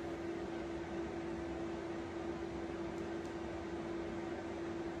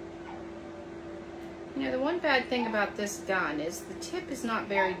 You know, the one bad thing about this gun is the tip is not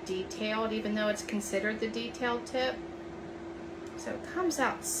very detailed, even though it's considered the detailed tip. So it comes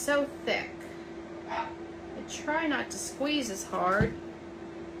out so thick. I try not to squeeze as hard.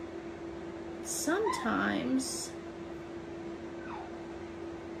 Sometimes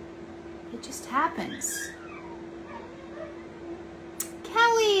it just happens.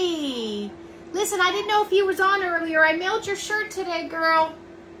 Kelly! Listen, I didn't know if you was on earlier. I mailed your shirt today, girl.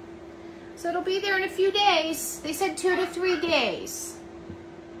 So it'll be there in a few days. They said 2 to 3 days.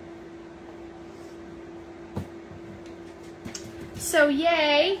 So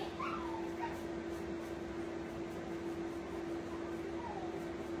yay.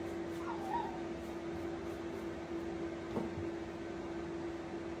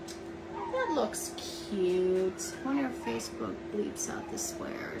 That looks cute. I wonder if Facebook bleeps out the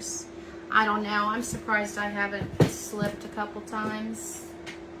swears. I don't know. I'm surprised I haven't slipped a couple times.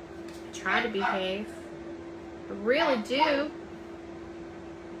 I try to behave. I really do.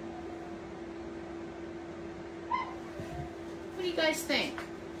 What do you guys think?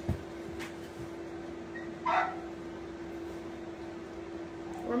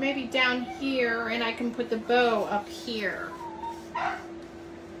 Or maybe down here and I can put the bow up here.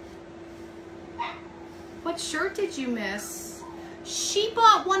 What shirt did you miss? She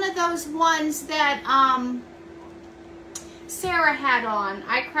bought one of those ones that Sarah had on.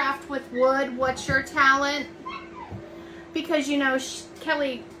 I craft with wood. What's your talent? Because you know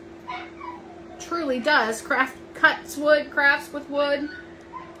Kelly truly does cuts wood, crafts with wood.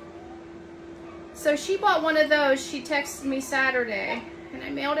 So she bought one of those. She texted me Saturday, and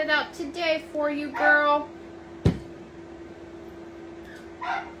I mailed it out today for you, girl.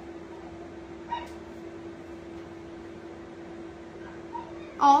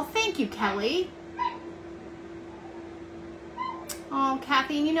 Oh, thank you, Kelly. Oh,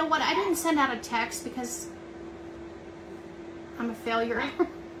 Kathy, and you know what? I didn't send out a text because I'm a failure.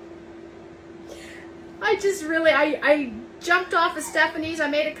 I just really, I jumped off of Stephanie's. I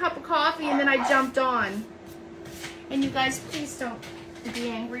made a cup of coffee and then I jumped on. And you guys, please don't be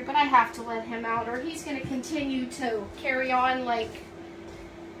angry, but I have to let him out or he's going to continue to carry on like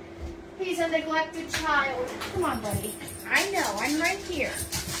he's a neglected child. Come on, buddy. I know, I'm right here.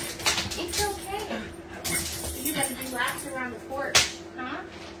 It's okay. You got to do laps around the porch, huh?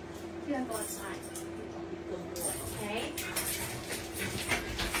 You don't go outside. Good boy, okay?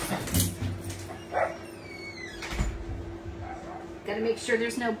 Got to make sure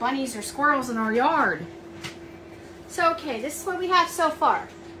there's no bunnies or squirrels in our yard. So, okay, this is what we have so far.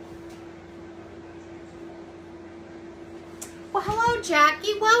 Well, hello,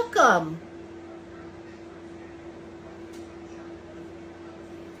 Jackie. Welcome.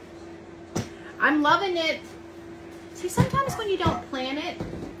 I'm loving it. See, sometimes when you don't plan it,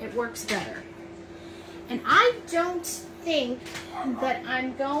 it works better. And I don't think that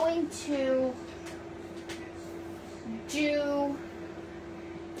I'm going to do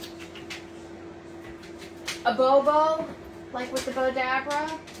a bobo like with the Bodabra.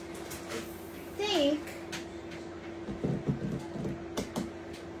 I think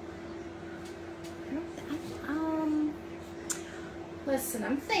listen,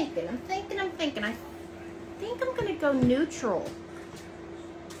 I'm thinking. I think I'm gonna go neutral.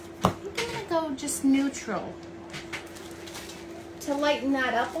 I think I'm gonna go just neutral to lighten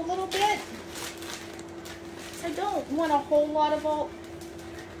that up a little bit. I don't want a whole lot of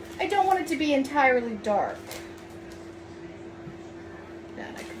I don't want it to be entirely dark.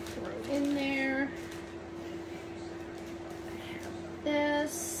 That I can throw in there. I have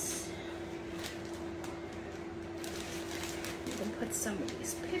this. You can put some of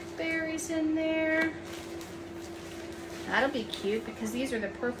these pip berries in there. That'll be cute because these are the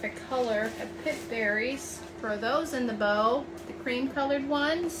perfect color of pip berries. Throw those in the bow, the cream colored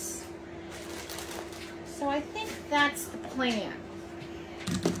ones. So I think that's the plan.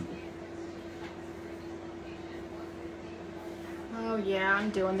 Oh yeah, I'm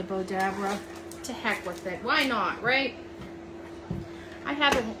doing the Bodabra. To heck with it. Why not, right? I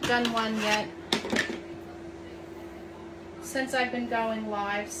haven't done one yet since I've been going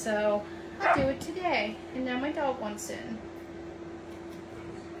live, so I'll do it today. And now my dog wants in.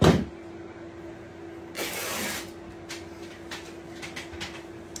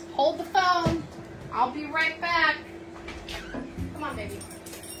 Hold the phone. I'll be right back. Come on, baby.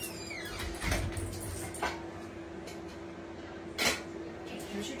 Okay,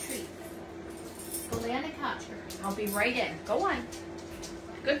 here's your treat. Go lay on the couch. I'll be right in. Go on.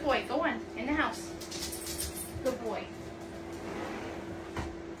 Good boy. Go on. In the house. Good boy.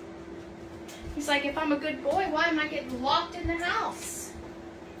 He's like, if I'm a good boy, why am I getting locked in the house?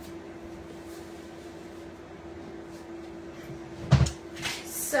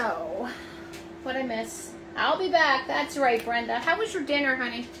 So, what'd I miss? I'll be back. That's right, Brenda. How was your dinner,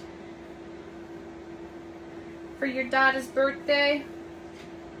 honey? For your daughter's birthday?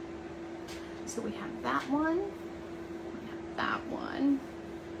 So we have that one. We have that one.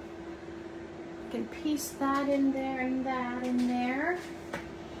 We can piece that in there and that in there.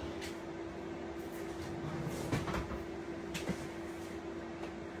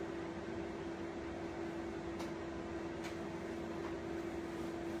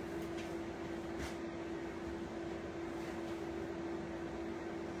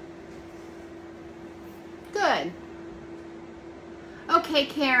 Good. Okay,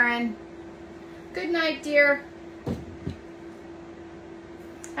 Karen. Good night, dear.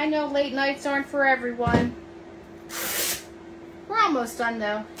 I know late nights aren't for everyone. We're almost done,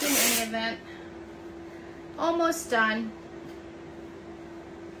 though, in any event. Almost done.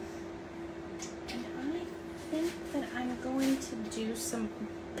 And I think that I'm going to do some...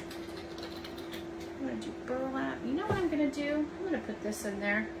 I'm going to do burlap. You know what I'm going to do? I'm going to put this in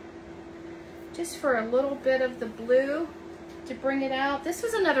there. Just for a little bit of the blue to bring it out. This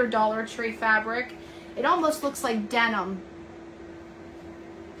was another Dollar Tree fabric. It almost looks like denim.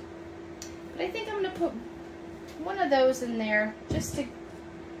 But I think I'm going to put one of those in there just to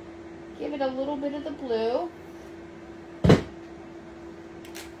give it a little bit of the blue.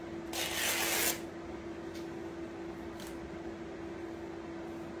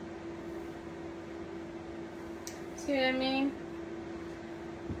 See what I mean?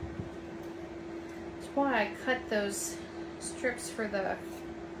 Why I cut those strips for the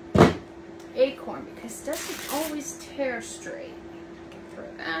Acorn, because it doesn't always tear straight. I can throw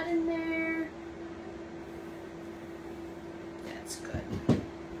that in there. That's good.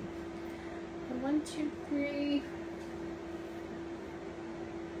 1, 2, 3.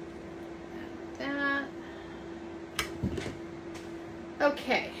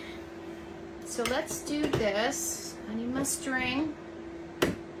 Okay, so let's do this. I need my string.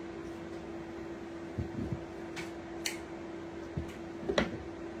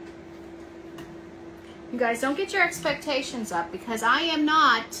 You guys, don't get your expectations up because I am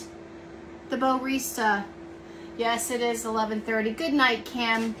not the barista. Yes, it is 11:30. Good night,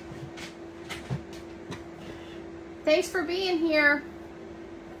 Kim. Thanks for being here.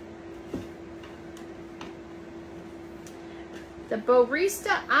 The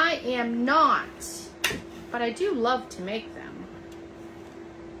barista, I am not, but I do love to make them.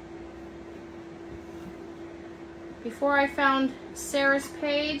 Before I found Sarah's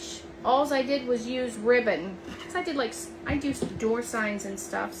page, all I did was use ribbon. Because I do door signs and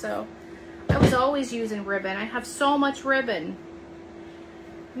stuff, so I was always using ribbon. I have so much ribbon.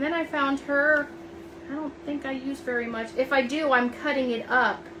 And then I found her. I don't think I use very much. If I do, I'm cutting it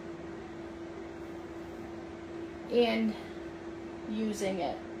up and using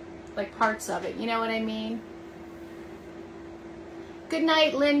it, like parts of it, you know what I mean? Good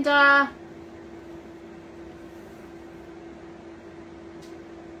night, Linda.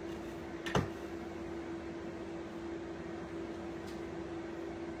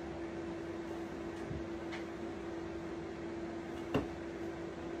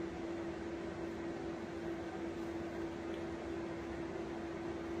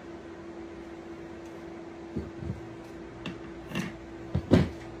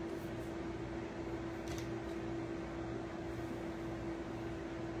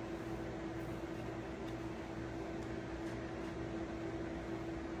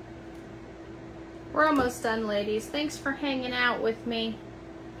 We're almost done, ladies. Thanks for hanging out with me.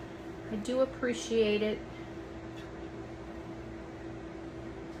 I do appreciate it.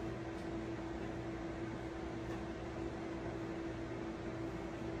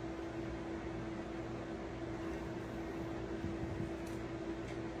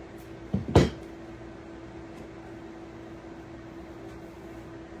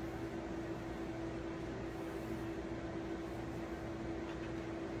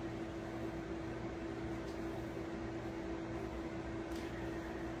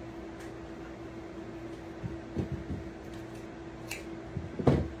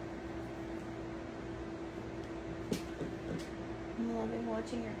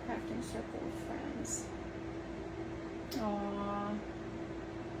 Watching your crafting circle with friends. Aww.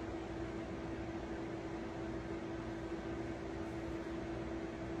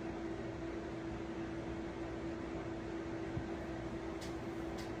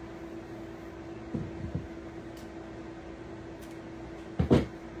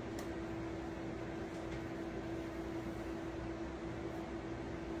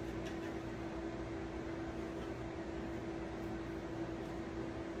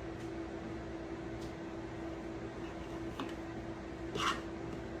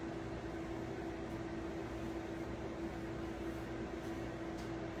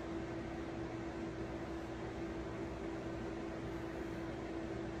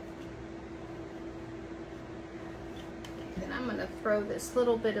 Then I'm going to throw this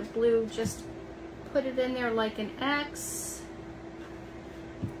little bit of blue, just put it in there like an X.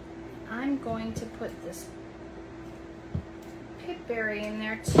 I'm going to put this pipberry in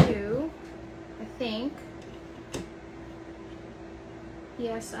there too, I think.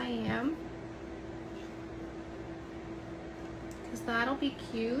 Yes, I am. Because that'll be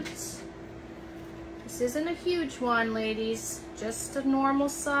cute. This isn't a huge one, ladies, just a normal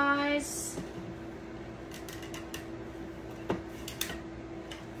size.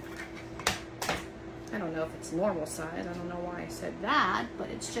 I don't know if it's normal size. I don't know why I said that, but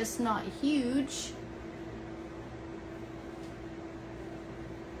it's just not huge.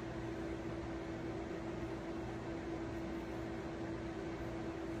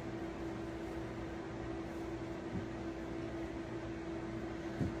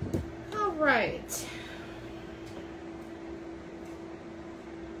 All right.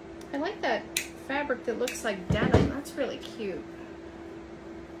 I like that fabric that looks like denim. That's really cute.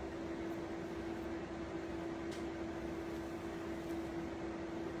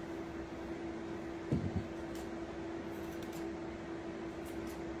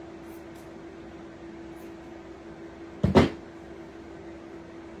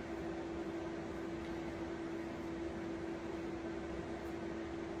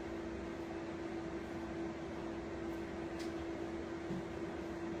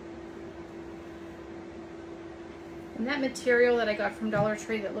 And that material that I got from Dollar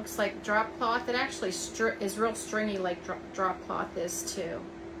Tree that looks like drop cloth, it actually is real stringy like drop cloth is too.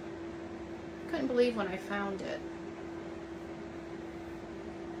 Couldn't believe when I found it.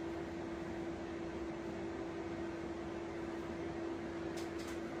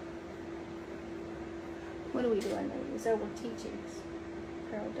 What are we doing, ladies? Oh, we're teaching.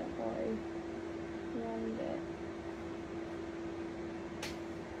 Girl, don't worry. One bit.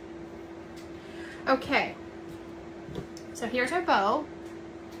 Okay. So here's our bow.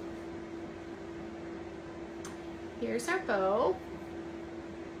 Here's our bow.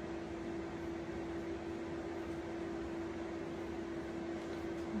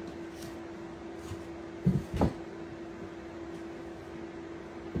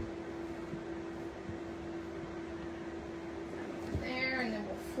 There, and then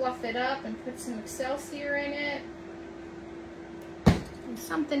we'll fluff it up and put some Excelsior in it. And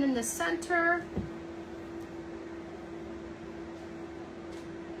something in the center.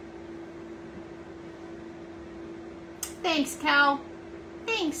 Thanks, Cal.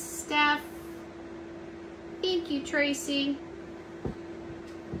 Thanks, Steph. Thank you, Tracy.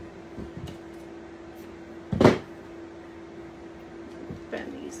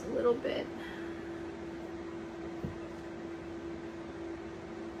 Bend these a little bit.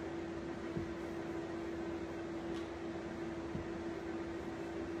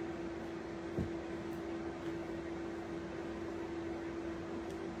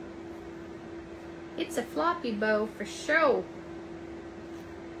 It's a floppy bow for sure.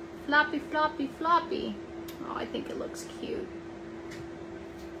 Floppy, floppy, floppy. Oh, I think it looks cute.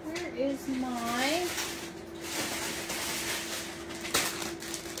 Where is my...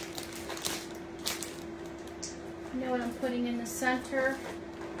 You know what I'm putting in the center?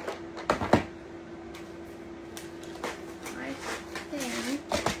 I think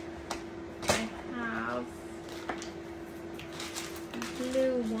I have a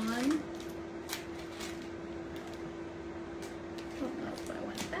blue one.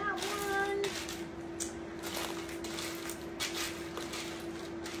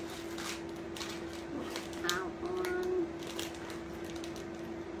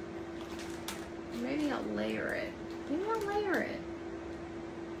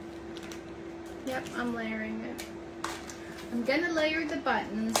 I'm layering it. I'm gonna layer the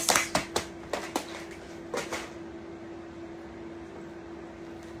buttons.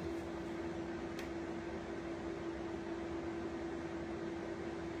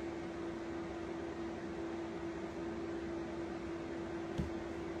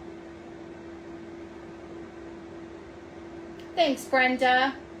 Thanks,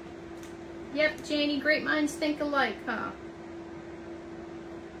 Brenda. Yep, Janie, great minds think alike, huh?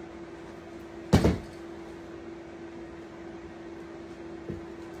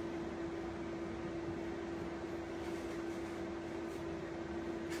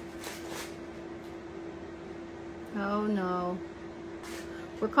 Oh no.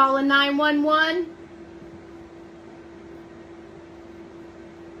 We're calling 911.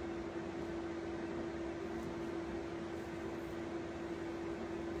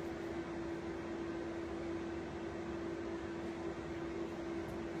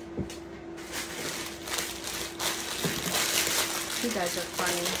 You guys are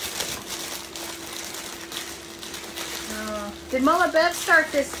funny. Did Mama Bev start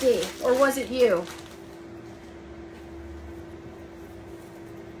this D, or was it you?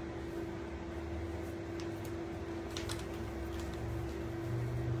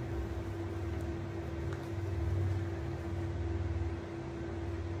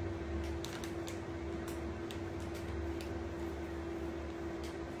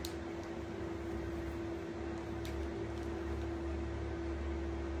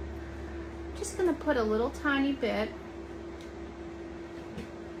 Just gonna put a little tiny bit.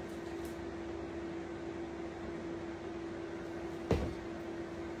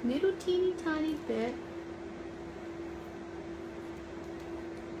 Little teeny tiny bit.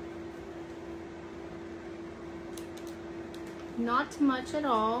 Not much at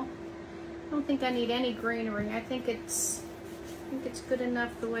all. I don't think I need any greenery. I think it's good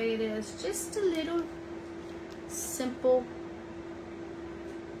enough the way it is. Just a little simple.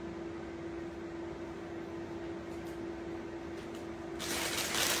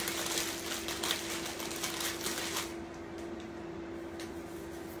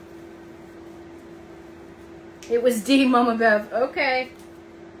 It was D, Mama Bev. Okay.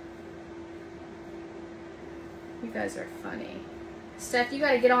 You guys are funny. Steph, you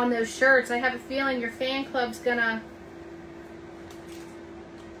got to get on those shirts. I have a feeling your fan club's going to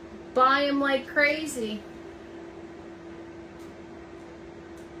buy them like crazy.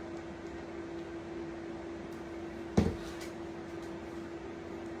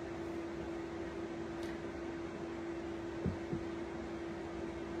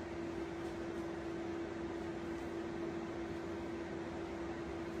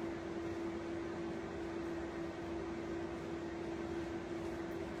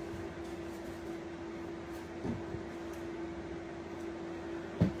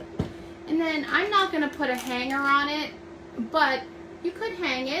 then I'm not going to put a hanger on it, but you could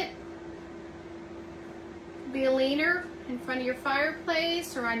hang it. Be a leaner in front of your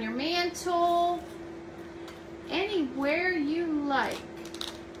fireplace or on your mantle. Anywhere you like.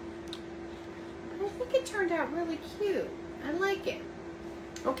 I think it turned out really cute. I like it.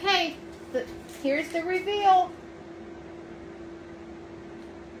 Okay, here's the reveal.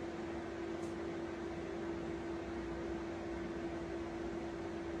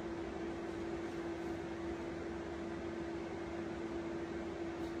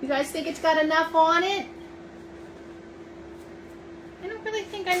 You guys think it's got enough on it? I don't really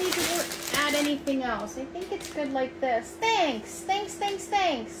think I need to add anything else. I think it's good like this. Thanks, thanks, thanks,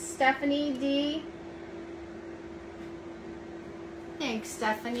 thanks, Stephanie D. Thanks,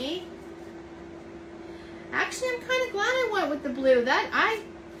 Stephanie. Actually, I'm kind of glad I went with the blue.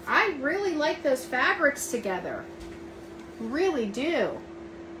 I really like those fabrics together. Really do.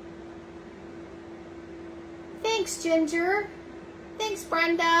 Thanks, Ginger. Thanks,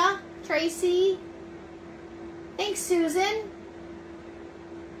 Brenda. Tracy. Thanks, Susan.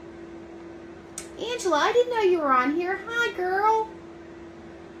 Angela, I didn't know you were on here. Hi, girl.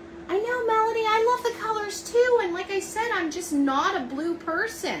 I know, Melody. I love the colors too. And like I said, I'm just not a blue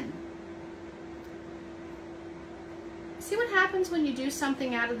person. See what happens when you do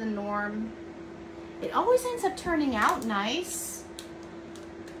something out of the norm? It always ends up turning out nice.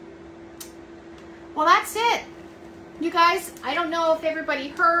 Well, that's it. You guys, I don't know if everybody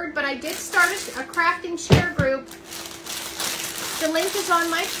heard, but I did start a crafting share group. The link is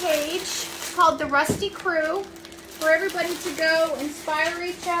on my page. It's called The Rusty Crew, for everybody to go inspire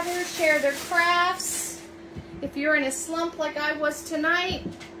each other, share their crafts. If you're in a slump like I was tonight,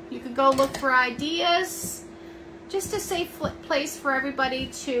 you could go look for ideas. Just a safe place for everybody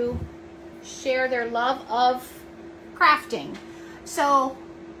to share their love of crafting. So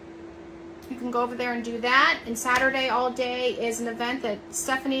you can go over there and do that. And Saturday all day is an event that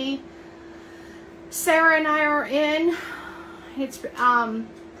Stephanie, Sarah, and I are in. It's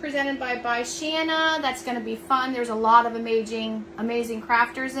presented by Shanna. That's going to be fun. There's a lot of amazing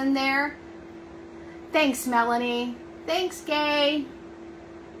crafters in there. Thanks, Melanie. Thanks, Gay.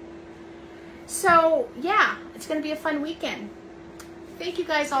 So, yeah, it's going to be a fun weekend. Thank you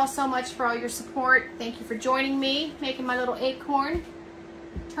guys all so much for all your support. Thank you for joining me, making my little acorn.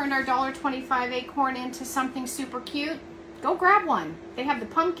 Turned our $1.25 acorn into something super cute. Go grab one. They have the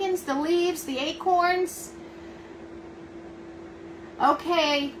pumpkins, the leaves, the acorns.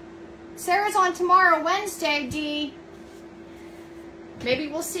 Okay, Sarah's on tomorrow, Wednesday, Dee. Maybe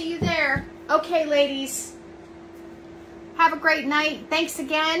we'll see you there. Okay, ladies. Have a great night. Thanks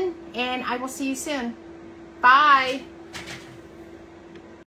again, and I will see you soon. Bye.